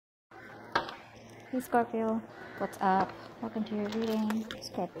Hey Scorpio, what's up? Welcome to your reading.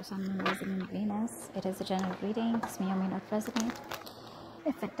 Scorpio, Sun, Moon, Rising, and Venus. It is a general reading. This may or may not resonate.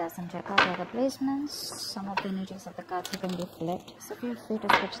 If it doesn't, check out the other placements. Some of the energies of the cards can be flipped, so feel free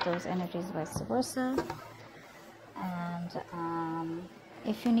to switch those energies vice versa. And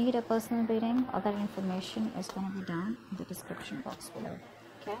if you need a personal reading, all that information is going to be down in the description box below.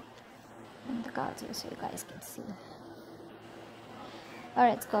 Okay? And the cards here so you guys can see.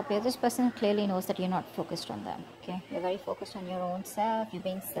 Alright Scorpio, this person clearly knows that you're not focused on them, okay? You're very focused on your own self, you're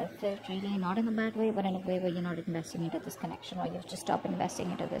being selfish, really, not in a bad way, but in a way where you're not investing into this connection, or you've just stopped investing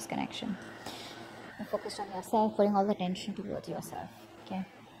into this connection. You're focused on yourself, putting all the attention towards yourself, okay?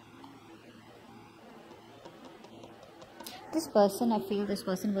 This person, I feel this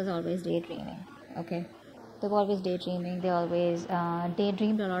person was always daydreaming, okay? They were always daydreaming. They always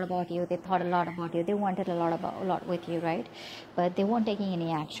daydreamed a lot about you. They thought a lot about you. They wanted a lot with you, right? But they weren't taking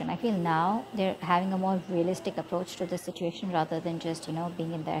any action. I feel now they're having a more realistic approach to the situation rather than just,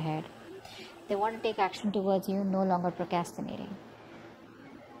 being in their head. They want to take action towards you, no longer procrastinating.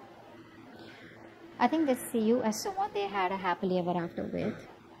 I think they see you as someone they had a happily ever after with.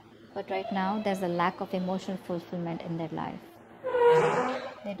 But right now, there's a lack of emotional fulfillment in their life.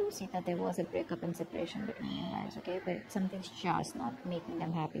 They do see that there was a breakup and separation between you guys, okay? But something's just not making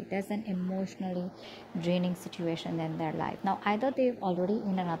them happy. There's an emotionally draining situation in their life. Now, either they've already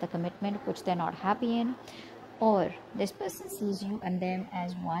in another commitment which they're not happy in, or this person sees you and them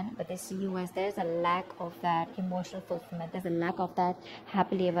as one, but they see you as there's a lack of that emotional fulfillment. There's a lack of that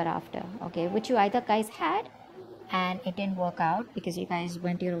happily ever after, okay? Which you either guys had and it didn't work out because you guys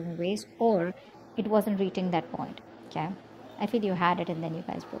went your own ways, or it wasn't reaching that point, okay? I feel you had it and then you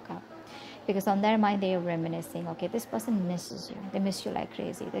guys broke up. Because on their mind, they are reminiscing, okay, this person misses you. They miss you like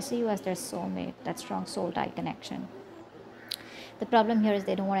crazy. They see you as their soulmate, that strong soul-tie connection. The problem here is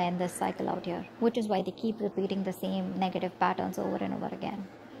they don't want to end this cycle out here, which is why they keep repeating the same negative patterns over and over again.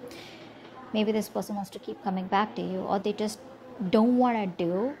 Maybe this person wants to keep coming back to you, or they just don't want to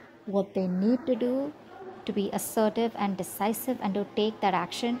do what they need to do to be assertive and decisive and to take that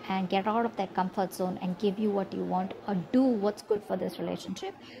action and get out of that comfort zone and give you what you want or do what's good for this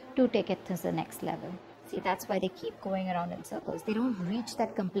relationship to take it to the next level. See, that's why they keep going around in circles. They don't reach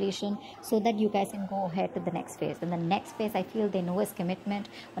that completion so that you guys can go ahead to the next phase. And the next phase, I feel they know is commitment,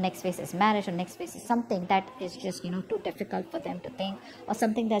 or next phase is marriage, or next phase is something that is just, too difficult for them to think, or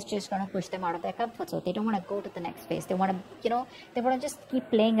something that's just going to push them out of their comfort zone. They don't want to go to the next phase. They want to, they want to just keep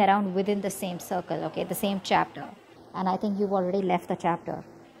playing around within the same circle, okay, the same chapter. And I think you've already left the chapter.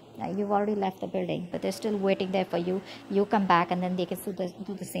 You've already left the building, but they're still waiting there for you. You come back and then they can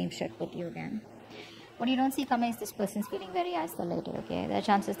do the same shit with you again. What you don't see coming is this person's feeling very isolated, okay? There are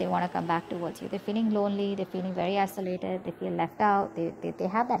chances they want to come back towards you. They're feeling lonely. They're feeling very isolated. They feel left out. They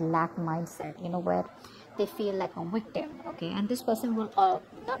have that lack mindset, where they feel like a victim, okay? And this person will,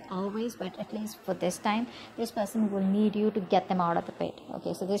 not always, but at least for this time, this person will need you to get them out of the pit,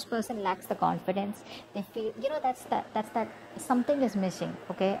 okay? So this person lacks the confidence. They feel, that's that something is missing,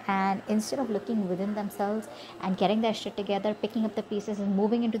 okay? And instead of looking within themselves and getting their shit together, picking up the pieces and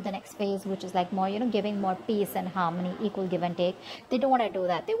moving into the next phase, which is like more, giving more peace and harmony, equal give and take, they don't want to do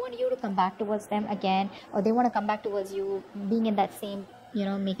that. They want you to come back towards them again, or they want to come back towards you being in that same,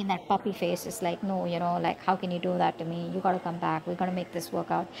 making that puppy face. It's like, no, like, how can you do that to me? You got to come back. We're going to make this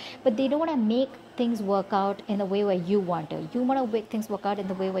work out. But they don't want to make things work out in the way where you want to. You want to make things work out in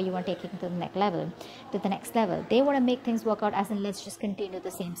the way where you want to take it to the next level. They want to make things work out as in, let's just continue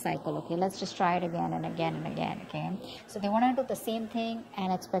the same cycle, okay? Let's just try it again and again and again, okay? So they want to do the same thing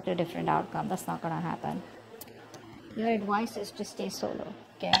and expect a different outcome. That's not going to happen. Your advice is to stay solo.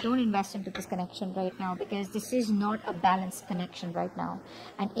 Okay, don't invest into this connection right now, because this is not a balanced connection right now.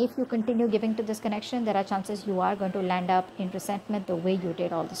 And if you continue giving to this connection, there are chances you are going to land up in resentment the way you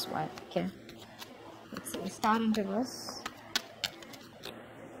did all this while. Okay, let's see. Star in reverse.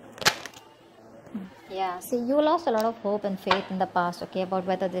 Yeah, see, you lost a lot of hope and faith in the past, okay, about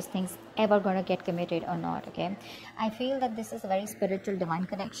whether this thing's ever going to get committed or not, okay? I feel that this is a very spiritual, divine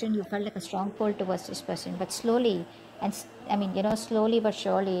connection. You felt like a strong pull towards this person, but slowly, and slowly but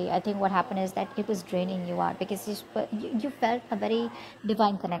surely, I think what happened is that it was draining you out, because you felt a very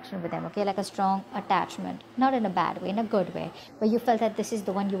divine connection with them, okay, like a strong attachment, not in a bad way, in a good way, but you felt that this is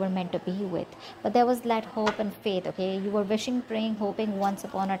the one you were meant to be with. But there was that hope and faith, okay? You were wishing, praying, hoping once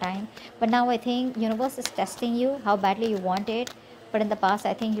upon a time, but now I think universe is testing you, how badly you want it. But in the past,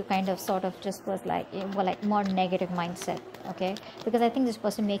 I think you kind of sort of just was like more negative mindset, okay? Because I think this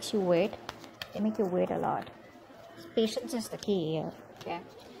person makes you wait. They make you wait a lot. Patience is the key here, okay?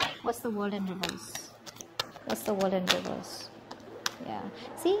 What's the world in reverse? What's the world in reverse? Yeah.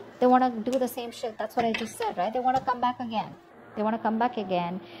 See, they want to do the same shit. That's what I just said, right? They want to come back again. They want to come back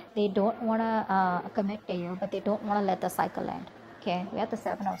again. They don't want to commit to you, but they don't want to let the cycle end. Okay, we have the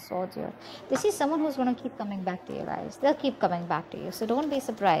Seven of Swords here. This is someone who's going to keep coming back to you guys. They'll keep coming back to you. So don't be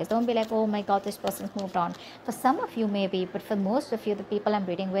surprised. Don't be like, oh my God, this person's moved on. For some of you maybe, but for most of you, the people I'm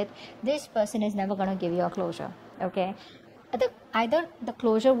reading with, this person is never going to give you a closure. Okay. Either the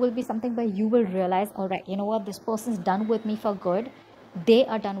closure will be something where you will realize, all right, you know what, this person's done with me for good. They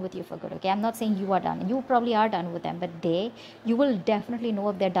are done with you for good. Okay, I'm not saying you are done. You probably are done with them, but you will definitely know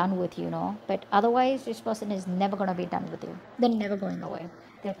if they're done with you, but otherwise this person is never going to be done with you. They're never going away.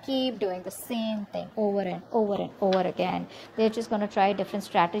 They'll keep doing the same thing over and over and over again. They're just going to try different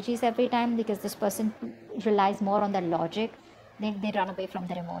strategies every time, because this person relies more on their logic. They run away from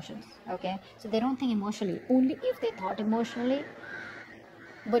their emotions. Okay, so they don't think emotionally. Only if they thought emotionally,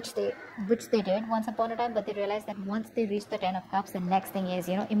 which they did once upon a time, but they realized that once they reach the 10 of Cups, the next thing is,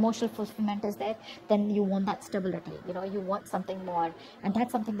 emotional fulfillment is there. Then you want that stability, you want something more, and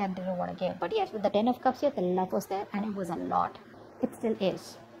that's something that they don't want to give. But yes, with the 10 of Cups here, the love was there, and it was a lot. It still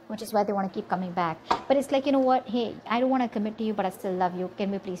is, which is why they want to keep coming back. But it's like, you know what, hey, I don't want to commit to you, but I still love you.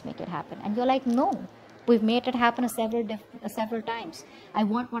 Can we please make it happen? And you're like, no, we've made it happen several times. I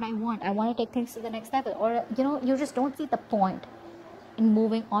want what I want. I want to take things to the next level. Or, you just don't see the point in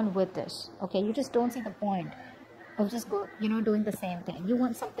moving on with this. Okay, you just don't see the point of just doing the same thing. You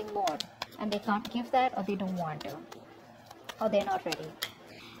want something more, and they can't give that, or they don't want to, or they're not ready.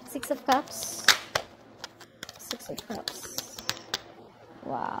 6 of Cups. 6 of Cups.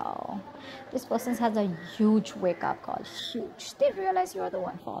 Wow, this person has a huge wake-up call. Huge. They realize you're the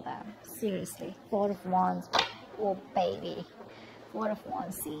one for them. Seriously. 4 of Wands. Oh baby. 4 of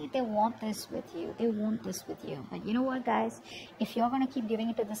Wands. See, they want this with you. They want this with you. But you know what, guys? If you're going to keep giving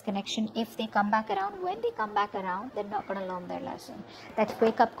it to this connection, if they come back around, when they come back around, they're not going to learn their lesson. That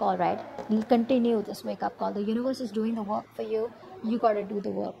wake-up call, right? You'll continue this wake-up call. The universe is doing the work for you. You got to do the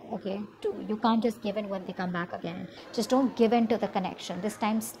work, okay? You can't just give in when they come back again. Just don't give in to the connection. This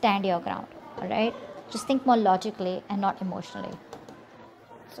time, stand your ground, all right? Just think more logically and not emotionally.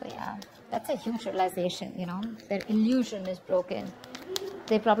 So yeah, that's a huge realization, their illusion is broken.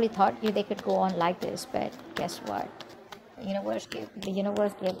 They probably thought they could go on like this, but guess what? The universe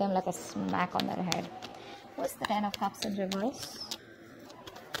gave them like a smack on their head. What's the 10 of Cups in reverse?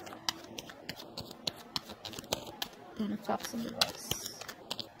 10 of Cups in reverse.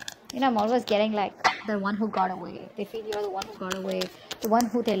 I'm always getting like the one who got away. They feel you're the one who got away, the one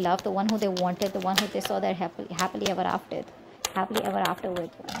who they loved, the one who they wanted, the one who they saw their happily ever after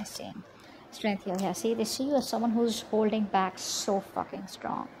with. What am I saying? Strength here. Yeah, see, they see you as someone who's holding back so fucking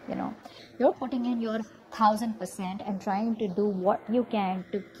strong. You're putting in your 1000% and trying to do what you can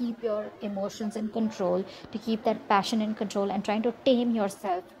to keep your emotions in control, to keep that passion in control, and trying to tame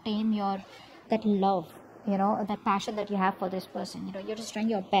yourself, that love, that passion that you have for this person. You're just trying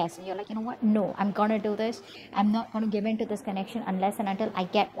your best, and you're like, you know what, no, I'm gonna do this. I'm not gonna give in to this connection unless and until I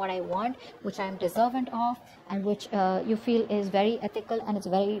get what I want, which I'm deserving of, and which you feel is very ethical, and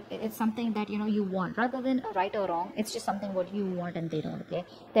it's something that you want, rather than a right or wrong. It's just something what you want, and they don't. Okay,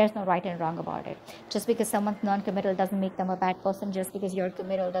 there's no right and wrong about it. Just because someone's non-committal doesn't make them a bad person. Just because you're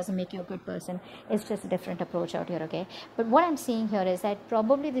committal doesn't make you a good person. It's just a different approach out here. Okay, but what I'm seeing here is that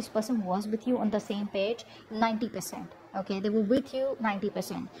probably this person was with you on the same page 90%. Okay, they were with you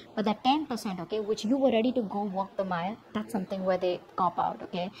 90%, but that 10%, okay, which you were ready to go walk the mile, that's something where they cop out.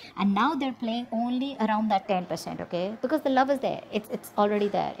 Okay, and now they're playing only around that 10%. Okay, because the love is there, it's already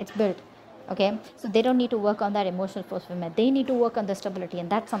there, it's built. Okay, so they don't need to work on that emotional fulfillment. They need to work on the stability, and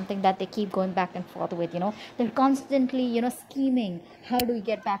that's something that they keep going back and forth with. They're constantly scheming how do we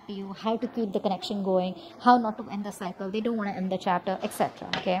get back to you, how to keep the connection going, how not to end the cycle. They don't want to end the chapter, etc.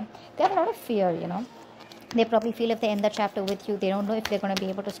 Okay, they have a lot of fear. They probably feel if they end the chapter with you, they don't know if they're going to be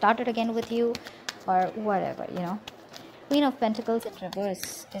able to start it again with you, or whatever. Queen of Pentacles in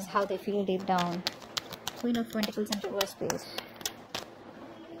reverse is how they feel deep down. Queen of Pentacles in reverse, please.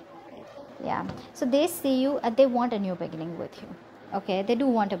 Yeah, so they see you, they want a new beginning with you. Okay, they do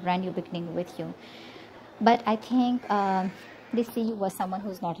want a brand new beginning with you, but I think they see you as someone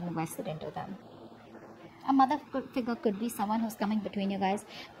who's not invested into them. A mother figure could be someone who's coming between you guys,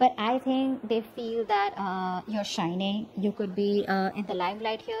 but I think they feel that you're shining. You could be in the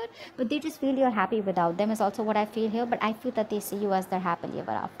limelight here, but they just feel you're happy without them is also what I feel here. But I feel that they see you as their happily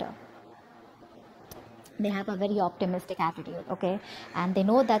ever after. They have a very optimistic attitude, okay, and they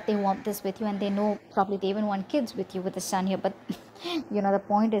know that they want this with you, and they know probably they even want kids with you, with the sun here. But the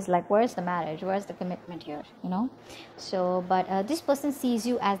point is, like, where's the marriage, where's the commitment here, so but this person sees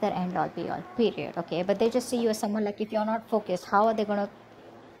you as their end all be all, period, okay, but they just see you as someone, like, if you're not focused, how are they gonna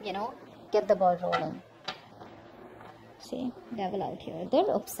get the ball rolling? See, devil out here.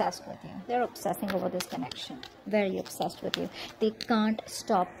 They're obsessed with you. They're obsessing over this connection. Very obsessed with you. They can't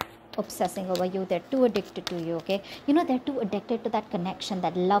stop obsessing over you. They're too addicted to you, okay? They're too addicted to that connection,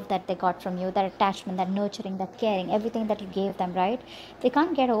 that love that they got from you, that attachment, that nurturing, that caring, everything that you gave them, right? They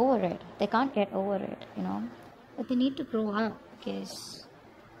can't get over it. They can't get over it, But they need to grow up, because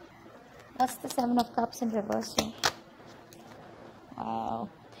what's the Seven of Cups in reverse here? Wow.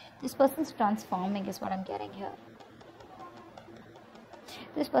 This person's transforming is what I'm getting here.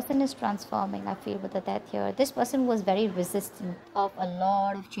 This person is transforming, I feel, with the death here. This person was very resistant of a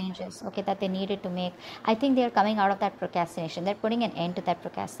lot of changes, okay, that they needed to make. I think they're coming out of that procrastination. They're putting an end to that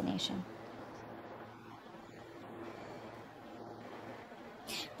procrastination.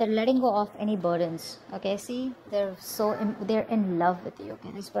 They're letting go of any burdens, okay? See, they're in love with you,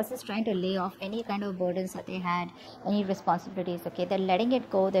 okay? This person is trying to lay off any kind of burdens that they had, any responsibilities, okay? They're letting it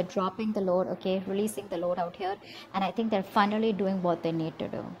go. They're dropping the load, okay? Releasing the load out here. And I think they're finally doing what they need to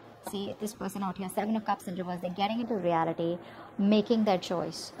do. See, this person out here, Seven of Cups in reverse, they're getting into reality, making their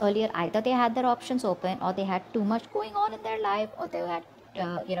choice. Earlier, either they had their options open, or they had too much going on in their life, or they had,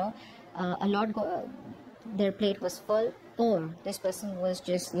 a lot their plate was full, or this person was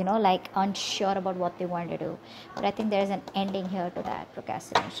just like unsure about what they wanted to do. But I think there's an ending here to that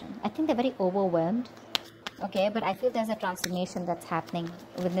procrastination. I think they're very overwhelmed, okay, but I feel there's a transformation that's happening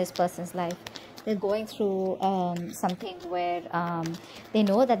with this person's life. They're going through something where they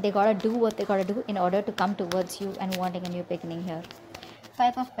know that they gotta do what they gotta do in order to come towards you and wanting a new beginning here.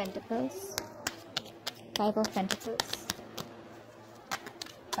 Five of Pentacles. Five of Pentacles.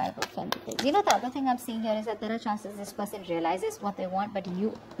 Five of Pentacles. The other thing I'm seeing here is that there are chances this person realizes what they want, but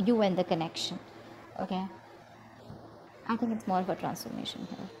you end the connection, okay? I think it's more of a transformation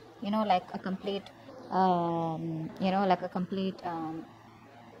here. Like a complete, how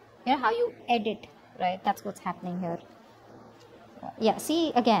you edit, right? That's what's happening here. Yeah,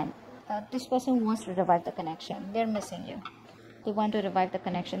 see, again, this person wants to revive the connection. They're missing you. They want to revive the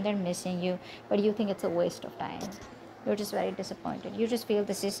connection. They're missing you, but you think it's a waste of time. You're just very disappointed. You just feel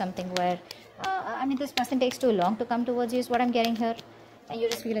this is something where, this person takes too long to come towards you is what I'm getting here. And you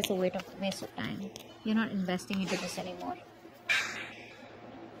just feel it's a waste of time. You're not investing into this anymore.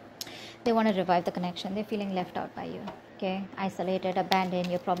 They want to revive the connection. They're feeling left out by you. Okay? Isolated,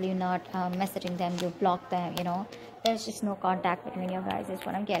 abandoned. You're probably not messaging them. You block them, There's just no contact between you guys is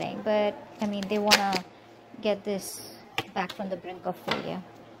what I'm getting. But, they want to get this back from the brink of failure.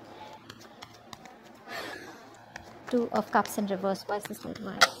 Two of Cups in reverse. Why is this like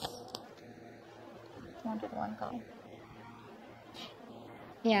advice? Wanted one card.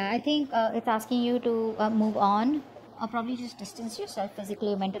 Yeah, I think it's asking you to move on, or probably just distance yourself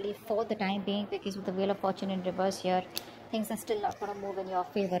physically or mentally for the time being, because with the Wheel of Fortune in reverse here, things are still not going to move in your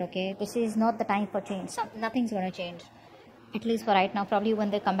favor, okay? This is not the time for change. Nothing's going to change, at least for right now. Probably when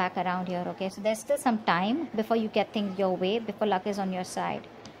they come back around here, okay? So there's still some time before you get things your way, before luck is on your side.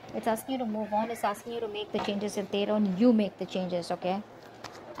 It's asking you to move on. It's asking you to make the changes. If they don't, you make the changes, okay?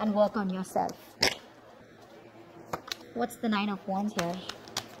 And work on yourself. What's the Nine of Wands here?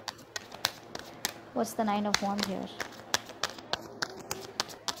 What's the Nine of Wands here?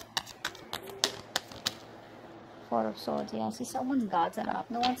 Four of Swords. Yeah, see, someone's guards are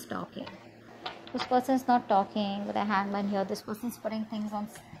up. No one's talking. This person's not talking with a hangman here. This person's putting things on...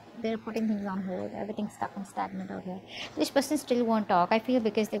 They're putting things on hold. Everything's stuck and stagnant out here. This person still won't talk, I feel,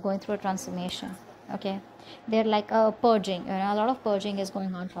 because they're going through a transformation. Okay? They're like purging. A lot of purging is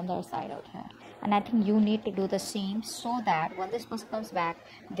going on from their side out here. And I think you need to do the same, so that when this person comes back,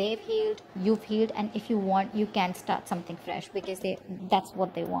 they've healed, you've healed, and if you want, you can start something fresh, because that's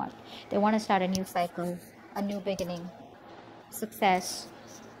what they want. They want to start a new cycle, a new beginning, success.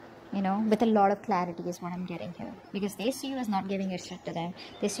 With a lot of clarity is what I'm getting here. Because they see you as not giving a shit to them.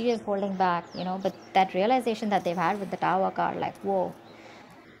 They see you as holding back, but that realization that they've had with the Tower card, like, whoa.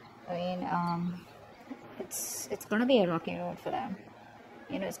 It's going to be a rocky road for them.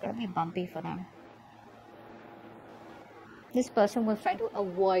 It's going to be bumpy for them. This person was trying to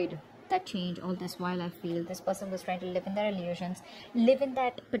avoid that change all this while. I feel this person was trying to live in their illusions, live in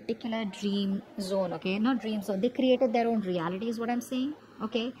that particular dream zone, okay? Not dream zone. They created their own reality is what I'm saying.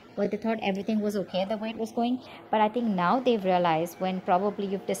 Okay, well, they thought everything was okay the way it was going, but I think now they've realized, when probably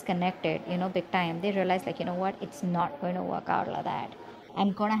you've disconnected, big time, they realize, like, what, it's not going to work out like that.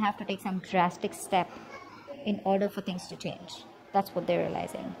 I'm gonna have to take some drastic step in order for things to change. That's what they're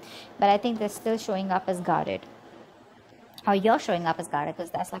realizing. But I think they're still showing up as guarded, or you're showing up as guarded, because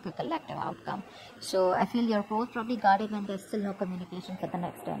that's like a collective outcome. So I feel you're both probably guarded when there's still no communication for the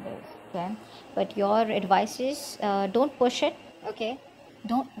next 10 days. Okay, but your advice is don't push it. Okay,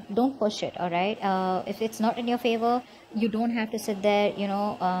 don't push it. All right, if it's not in your favor, you don't have to sit there,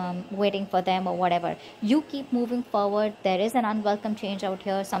 waiting for them or whatever. You keep moving forward. There is an unwelcome change out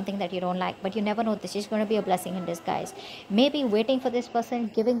here, something that you don't like, but you never know, this is going to be a blessing in disguise. Maybe waiting for this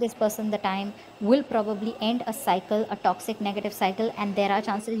person, giving this person the time, will probably end a cycle, a toxic negative cycle, and there are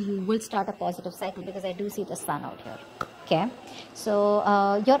chances you will start a positive cycle, because I do see the sun out here. Okay,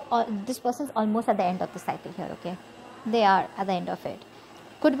 so this person's almost at the end of the cycle here. Okay, they are at the end of it.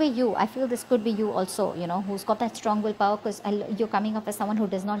 Could be you. I feel this could be you also, who's got that strong willpower, because you're coming up as someone who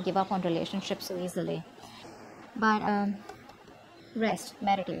does not give up on relationships so easily. But rest,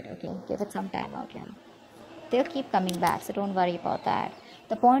 meditate, okay? Give it some time out here. They'll keep coming back, so don't worry about that.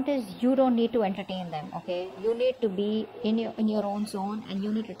 The point is, you don't need to entertain them, okay? You need to be in your own zone, and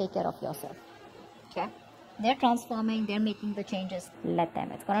you need to take care of yourself, okay? They're transforming, they're making the changes. Let them.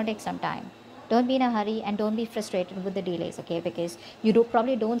 It's going to take some time. Don't be in a hurry, and don't be frustrated with the delays, okay? Because you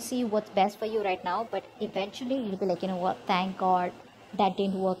probably don't see what's best for you right now, but eventually you'll be like, you know what, thank God that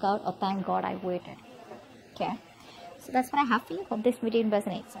didn't work out, or thank God I waited, okay? So that's what I have for you. Hope this video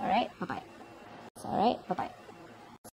resonates. All right, bye-bye.